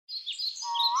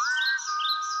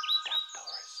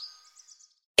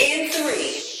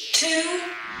2,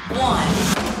 1.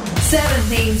 7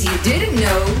 things you didn't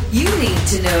know you need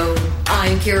to know.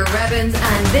 I'm Ciara Revens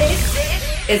and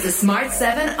this is the Smart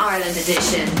 7 Ireland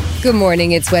edition. Good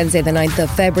morning, it's Wednesday the 9th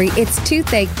of February. It's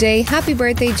Toothache Day. Happy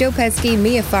birthday Joe Pesky,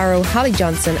 Mia Farrow, Holly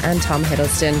Johnson and Tom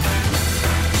Hiddleston.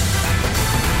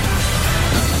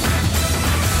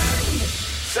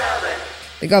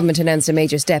 The government announced a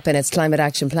major step in its climate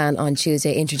action plan on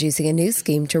Tuesday, introducing a new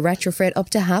scheme to retrofit up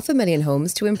to 500,000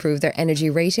 homes to improve their energy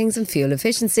ratings and fuel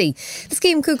efficiency. The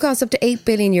scheme could cost up to €8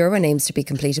 billion and aims to be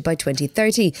completed by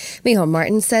 2030. Micheál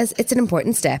Martin says it's an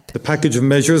important step. The package of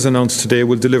measures announced today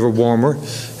will deliver warmer,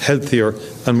 healthier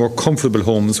and more comfortable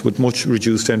homes with much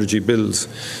reduced energy bills.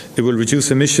 It will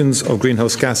reduce emissions of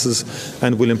greenhouse gases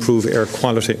and will improve air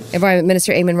quality. Environment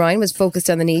Minister Eamon Ryan was focused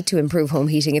on the need to improve home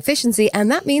heating efficiency, and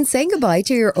that means saying goodbye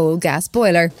to your old gas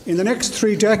boiler. In the next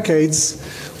 3 decades,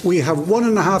 we have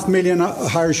 1.5 million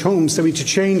Irish homes that need to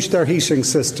change their heating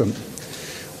system.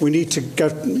 We need to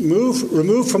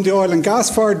remove from the oil and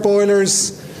gas-fired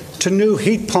boilers to new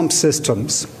heat pump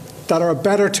systems that are a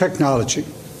better technology.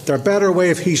 They're a better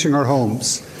way of heating our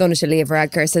homes. Taoiseach Leo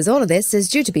Varadkar says all of this is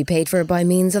due to be paid for by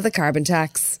means of the carbon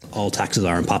tax. All taxes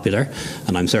are unpopular,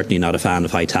 and I'm certainly not a fan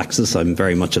of high taxes. I'm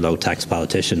very much a low-tax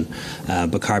politician,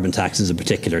 but carbon tax is a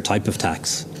particular type of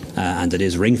tax, and it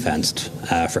is ring-fenced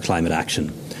for climate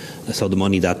action. So the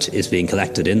money that is being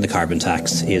collected in the carbon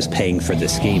tax is paying for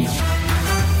this scheme.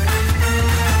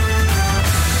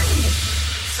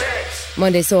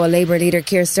 Monday saw Labour leader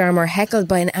Keir Starmer heckled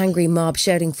by an angry mob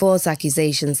shouting false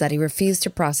accusations that he refused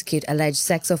to prosecute alleged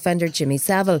sex offender Jimmy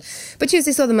Savile. But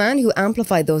Tuesday saw the man who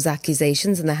amplified those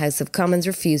accusations in the House of Commons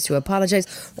refuse to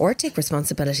apologise or take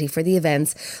responsibility for the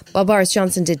events. While Boris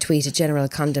Johnson did tweet a general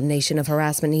condemnation of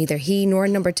harassment, neither he nor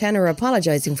Number 10 are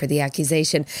apologising for the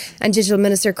accusation. And Digital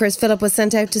Minister Chris Philip was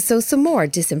sent out to sow some more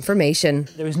disinformation.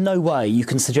 There is no way you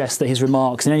can suggest that his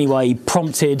remarks in any way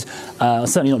prompted,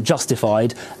 certainly not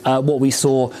justified, what we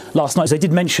saw last night. So they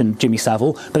did mention Jimmy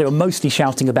Savile, but they were mostly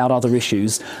shouting about other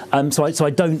issues. So I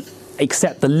don't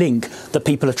accept the link that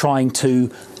people are trying to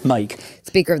make.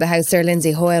 Speaker of the House, Sir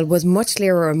Lindsay Hoyle, was much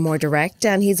clearer and more direct,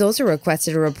 and he's also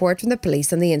requested a report from the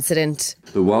police on the incident.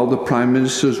 While the Prime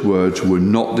Minister's words were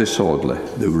not disorderly,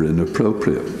 they were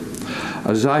inappropriate.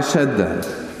 As I said then,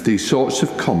 these sorts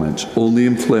of comments only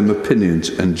inflame opinions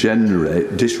and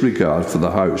generate disregard for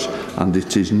the House, and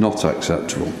it is not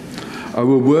acceptable.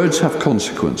 Our words have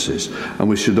consequences, and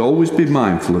we should always be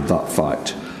mindful of that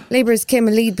fact. Labour's Kim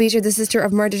Leadbeater, the sister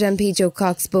of murdered MP Joe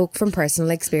Cox, spoke from personal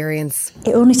experience.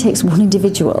 It only takes one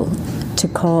individual to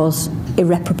cause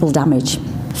irreparable damage.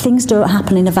 Things don't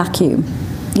happen in a vacuum.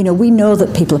 You know, we know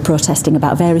that people are protesting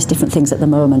about various different things at the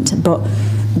moment, but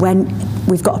when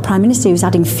we've got a Prime Minister who's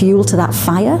adding fuel to that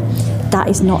fire, that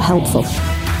is not helpful.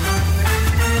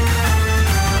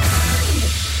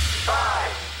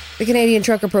 The Canadian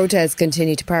trucker protests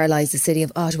continue to paralyse the city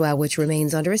of Ottawa, which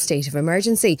remains under a state of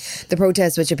emergency. The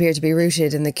protests, which appear to be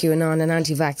rooted in the QAnon and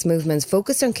anti-vax movements,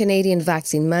 focused on Canadian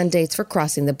vaccine mandates for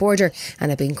crossing the border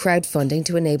and have been crowdfunding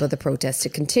to enable the protests to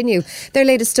continue. Their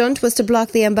latest stunt was to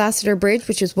block the Ambassador Bridge,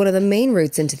 which is one of the main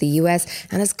routes into the US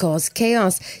and has caused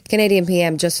chaos. Canadian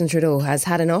PM Justin Trudeau has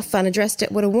had enough and addressed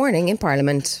it with a warning in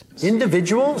Parliament.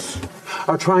 Individuals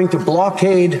are trying to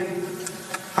blockade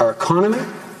our economy,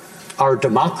 our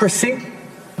democracy,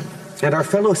 and our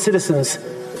fellow citizens'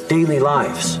 daily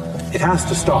lives. It has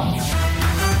to stop.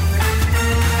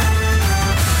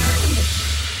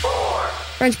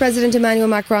 French President Emmanuel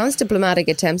Macron's diplomatic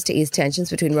attempts to ease tensions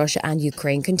between Russia and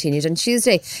Ukraine continued on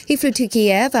Tuesday. He flew to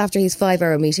Kiev after his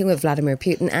 5-hour meeting with Vladimir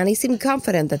Putin, and he seemed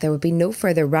confident that there would be no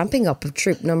further ramping up of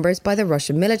troop numbers by the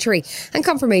Russian military, and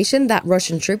confirmation that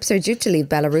Russian troops are due to leave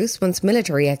Belarus once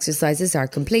military exercises are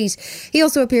complete. He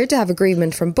also appeared to have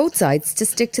agreement from both sides to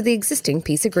stick to the existing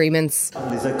peace agreements.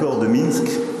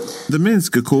 The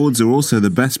Minsk Accords are also the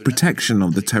best protection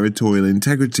of the territorial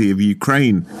integrity of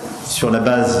Ukraine.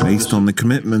 Based on the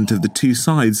commitment of the two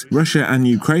sides, Russia and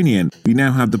Ukrainian, we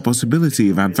now have the possibility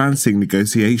of advancing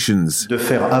negotiations. Still to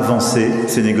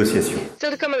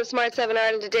come on the Smart 7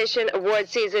 Ireland edition, award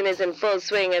season is in full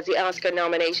swing as the Oscar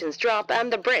nominations drop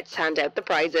and the Brits hand out the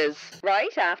prizes.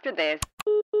 Right after this.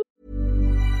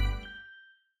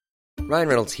 Ryan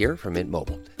Reynolds here from Mint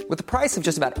Mobile. With the price of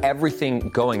just about everything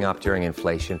going up during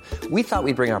inflation, we thought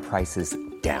we'd bring our prices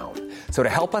down. So to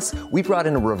help us, we brought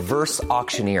in a reverse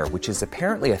auctioneer, which is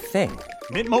apparently a thing.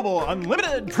 Mint Mobile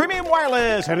Unlimited Premium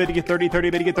Wireless. How to get 30,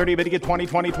 30, bit to get 30, bit to get 20,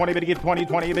 20, 20, bit to get 20,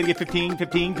 20, bit to get 15,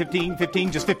 15, 15,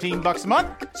 15, just $15 a month?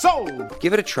 Sold!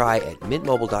 Give it a try at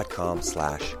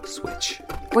mintmobile.com/switch.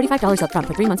 $45 up front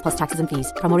for 3 months plus taxes and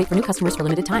fees. Promo rate for new customers for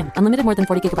limited time. Unlimited more than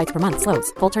 40 gigabytes per month.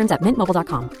 Slows full terms at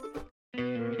mintmobile.com.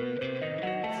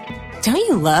 Don't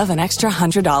you love an extra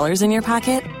 $100 in your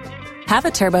pocket? Have a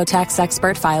TurboTax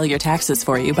expert file your taxes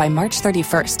for you by March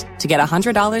 31st to get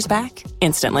 $100 back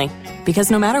instantly. Because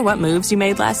no matter what moves you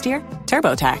made last year,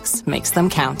 TurboTax makes them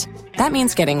count. That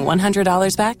means getting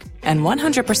 $100 back and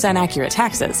 100% accurate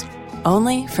taxes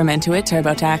only from Intuit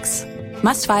TurboTax.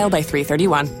 Must file by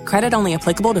 3/31. Credit only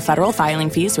applicable to federal filing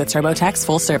fees with TurboTax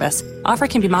full service. Offer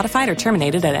can be modified or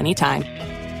terminated at any time.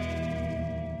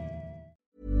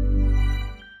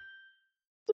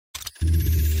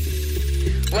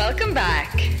 Welcome back.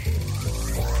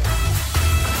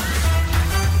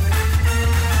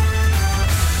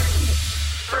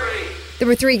 There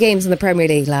were 3 games in the Premier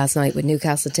League last night, with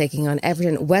Newcastle taking on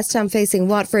Everton, West Ham facing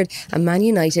Watford and Man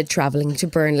United travelling to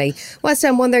Burnley. West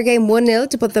Ham won their game 1-0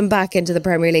 to put them back into the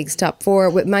Premier League's top 4,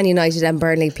 with Man United and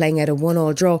Burnley playing out a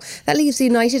 1-1 draw. That leaves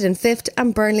United in 5th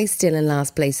and Burnley still in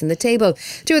last place in the table.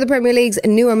 2 of the Premier League's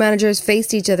newer managers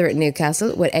faced each other at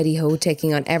Newcastle, with Eddie Howe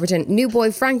taking on Everton new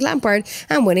boy Frank Lampard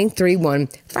and winning 3-1.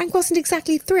 Frank wasn't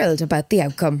exactly thrilled about the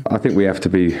outcome. I think we have to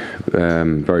be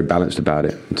very balanced about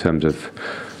it in terms of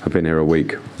I've been here a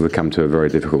week. We've come to a very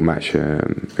difficult match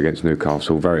against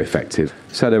Newcastle, very effective.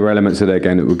 So there were elements of their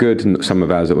game that were good and some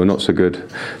of ours that were not so good,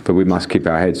 but we must keep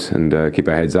our heads and keep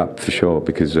our heads up for sure,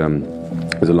 because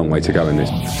there's a long way to go in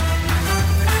this.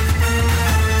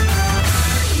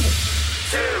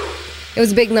 It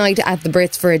was a big night at the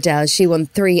Brits for Adele. She won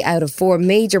 3 out of 4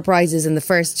 major prizes in the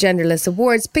first Genderless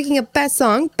Awards, picking up Best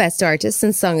Song, Best Artist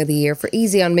and Song of the Year for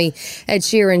Easy On Me. Ed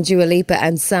Sheeran, Dua Lipa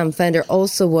and Sam Fender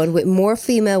also won, with more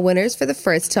female winners for the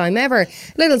first time ever.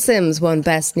 Little Sims won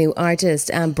Best New Artist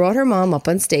and brought her mom up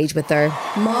on stage with her.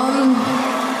 Mom,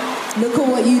 look at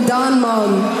what you done,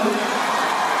 Mom.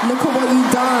 Look at what you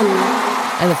done.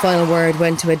 And the final word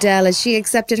went to Adele as she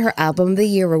accepted her Album of the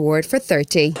Year award for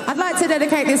 30. I'd like to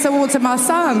dedicate this award to my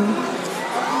son.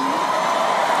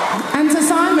 And to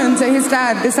Simon, to his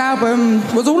dad. This album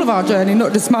was all of our journey,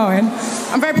 not just mine.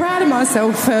 I'm very proud of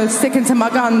myself for sticking to my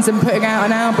guns and putting out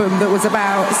an album that was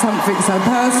about something so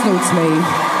personal to me.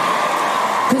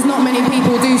 Because not many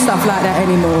people do stuff like that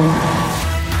anymore.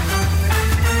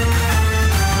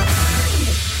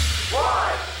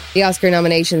 The Oscar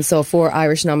nomination saw 4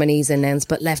 Irish nominees announced,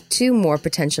 but left 2 more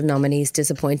potential nominees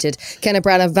disappointed. Kenneth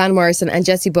Branagh, Van Morrison and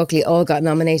Jessie Buckley all got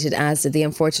nominated, as did the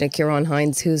unfortunate Ciarán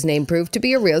Hinds, whose name proved to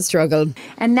be a real struggle.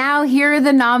 And now here are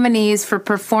the nominees for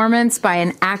performance by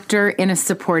an actor in a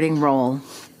supporting role.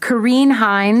 Ciarán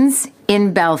Hinds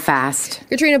in Belfast.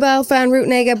 Katrina Balfe and Ruth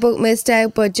Negga both missed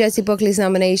out, but Jessie Buckley's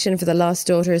nomination for The Lost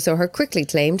Daughter saw her quickly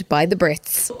claimed by the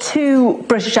Brits. 2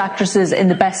 British actresses in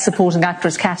the Best Supporting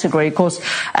Actress category, of course,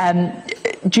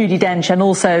 Judi Dench and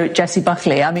also Jessie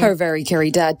Buckley. I mean, her very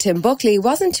Kerry dad, Tim Buckley,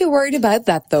 wasn't too worried about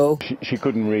that though. She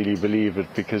couldn't really believe it,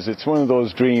 because it's one of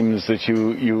those dreams that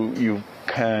you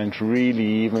can't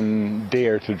really even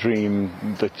dare to dream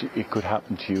that it could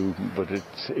happen to you, but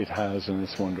it has, and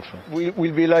it's wonderful.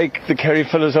 We'll be like the Kerry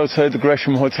fellas outside the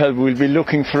Gresham Hotel. We'll be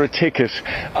looking for a ticket,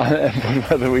 but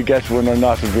whether we get one or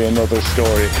not will be another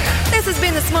story. This has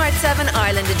been the Smart 7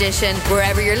 Ireland edition.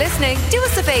 Wherever you're listening, do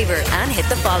us a favour and hit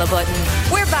the follow button.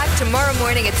 We're back tomorrow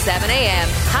morning at 7 a.m.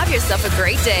 Have yourself a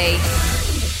great day.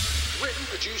 Written,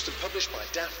 produced and published by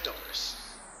Daft Doris.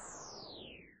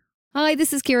 Hi,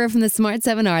 this is Ciara from the Smart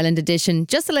 7 Ireland edition.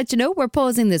 Just to let you know, we're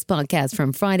pausing this podcast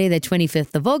from Friday the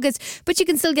 25th of August, but you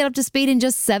can still get up to speed in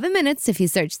just 7 minutes if you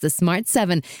search the Smart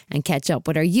 7 and catch up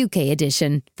with our UK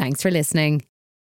edition. Thanks for listening.